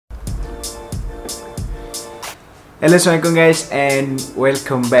Hello, Assalamualaikum guys, and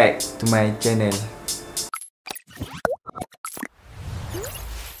welcome back to my channel.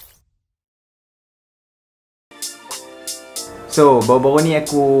 So, baru-baru ni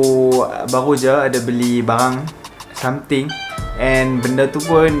aku baru je ada beli barang something, and benda tu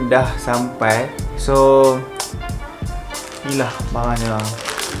pun dah sampai. So, inilah barangnya.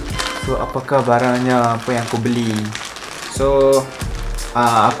 So, apakah barangnya apa yang aku beli? So,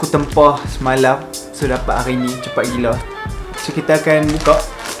 aku tempah semalam. So, dapat hari ni cepat gila. So, kita akan buka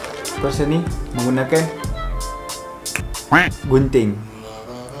proses ni menggunakan gunting.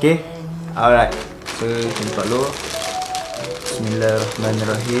 Okay, alright. So, kita buka dulu.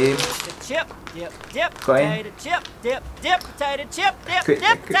 Bismillahirrahmanirrahim. Koin.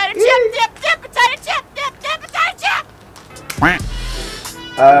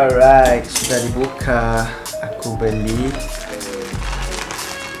 Alright, sudah dibuka. Aku beli.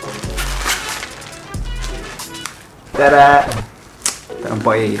 Tada! Tak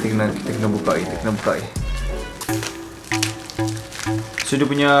nampak ya, kita kena buka ya, So, dia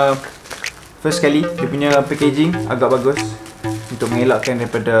punya first kali, dia punya packaging agak bagus untuk mengelakkan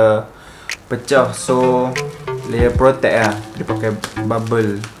daripada pecah. So, layer protect lah. Dia pakai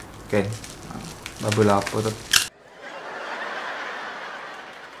bubble kan. Bubble lah apa tu.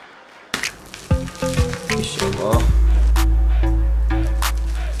 InsyaAllah.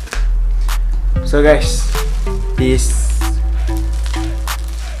 So guys, this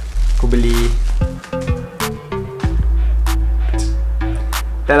aku beli.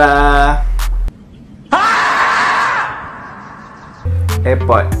 Tada!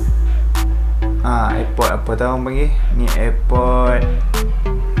 Airpod. Airpod apa tahu orang panggil? Ni airpod.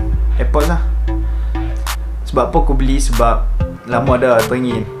 Airpod lah. Sebab apa aku beli? Sebab lama dah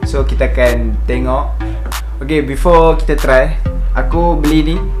teringin. So kita akan tengok. Okay, before kita try, aku beli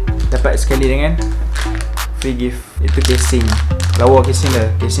ni dapat sekali dengan free gift. Itu casing. Lawa casing dia.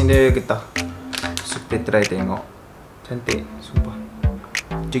 Casing dia getah. So kita try tengok. Cantik, sumpah.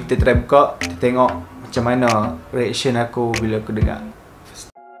 Jom kita try buka. Kita tengok macam mana reaction aku bila aku dengar.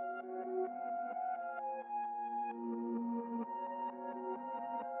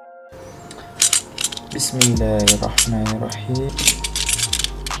 Bismillahirrahmanirrahim.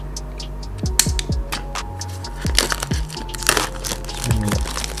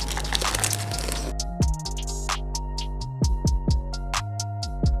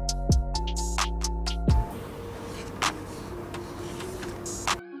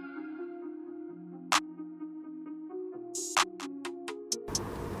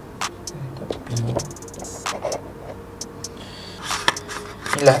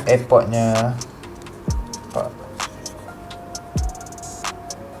 Inilah airpodnya.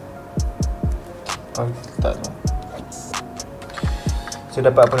 Oh, tak tahu. So,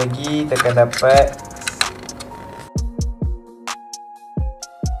 dapat apa lagi? Kita akan dapat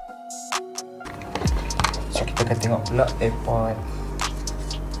so, kita akan tengok pula airpod.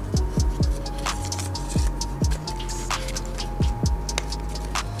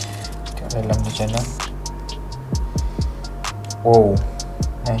 Tengok dalam macam mana. Wow,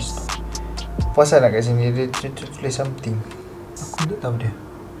 nice. Puasa nak kat sini dia tulis something. Aku tak tahu dia.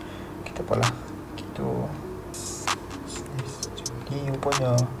 Kita apalah. Gitu. Ni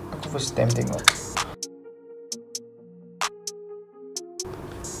rupanya aku first time tengok.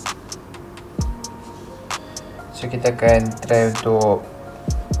 So kita akan try untuk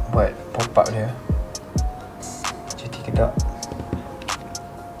buat pop up dia. Jadi kejap.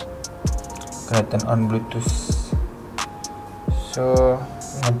 Kena turn on Bluetooth. So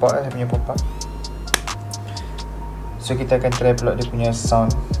nampak lah dia punya pop up. So kita akan try pula dia punya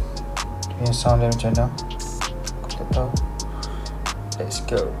sound. Dia punya sound dia macam mana. Aku tak tahu. Let's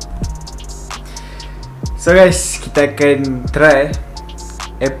go. So guys, kita akan try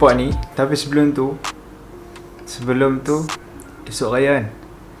airpod ni. Tapi sebelum tu esok raya kan.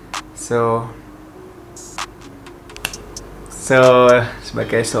 So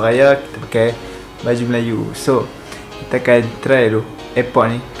sebagai esok raya kita pakai baju Melayu. So kita akan try dulu airpod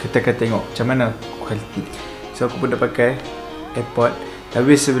ni. Kita akan tengok macam mana kualiti. So aku pun dah pakai airpod.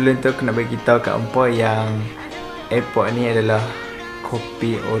 Tapi sebelum tu aku nak bagi tahu kat hampa yang airpod ni adalah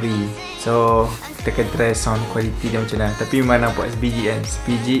kopi ori. So kita akan try sound quality dia macam mana. Tapi memang nampak sebiji kan.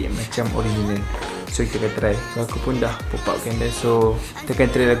 Sebiji macam original. So kita akan try. So aku pun dah pop up kan dia. So kita akan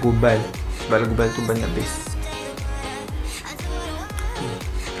try lagu bal. Sebab lagu bal tu banyak bass.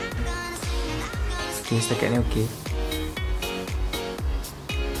 Okay, setakat ni okay.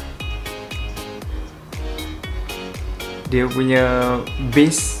 Dia punya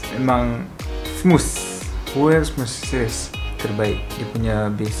bass memang smooth. Well smooth, serius. Terbaik dia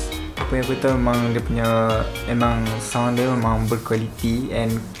punya bass. Apa yang aku tahu memang dia punya, memang sound dia memang berkualiti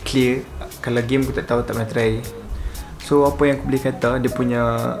and clear. Kalau game aku tak tahu, tak pernah try. So apa yang aku boleh kata, dia punya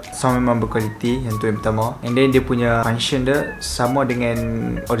sound memang berkualiti, yang tu yang pertama. And then dia punya function dia sama dengan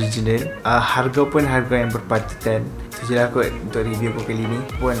original. Harga pun harga yang berpatutan. Itu je lah kot untuk review aku kali ni.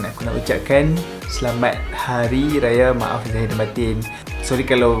 Pun aku nak ucapkan selamat Hari Raya Maaf Zahir dan Batin. Sorry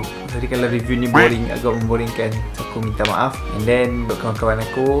kalau review ni boring, agak memboringkan. So, aku minta maaf. And then untuk kawan-kawan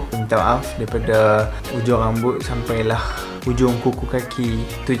aku minta maaf daripada ujung rambut sampailah ujung kuku kaki.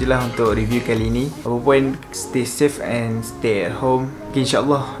 Itu je lah untuk review kali ni. Apa pun, stay safe and stay at home. Okay,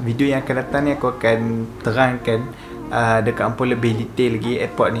 InsyaAllah video yang akan datang ni aku akan terangkan dekat hampa lebih detail lagi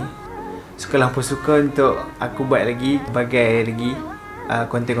AirPod ni. So kalau hampa suka untuk aku buat lagi berbagai lagi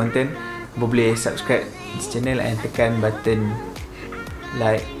konten-konten, hampa boleh subscribe this channel and tekan button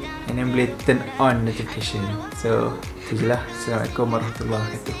like and then boleh turn on notification. So itu je lah. Assalamualaikum warahmatullahi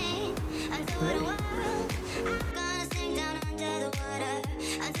wabarakatuh.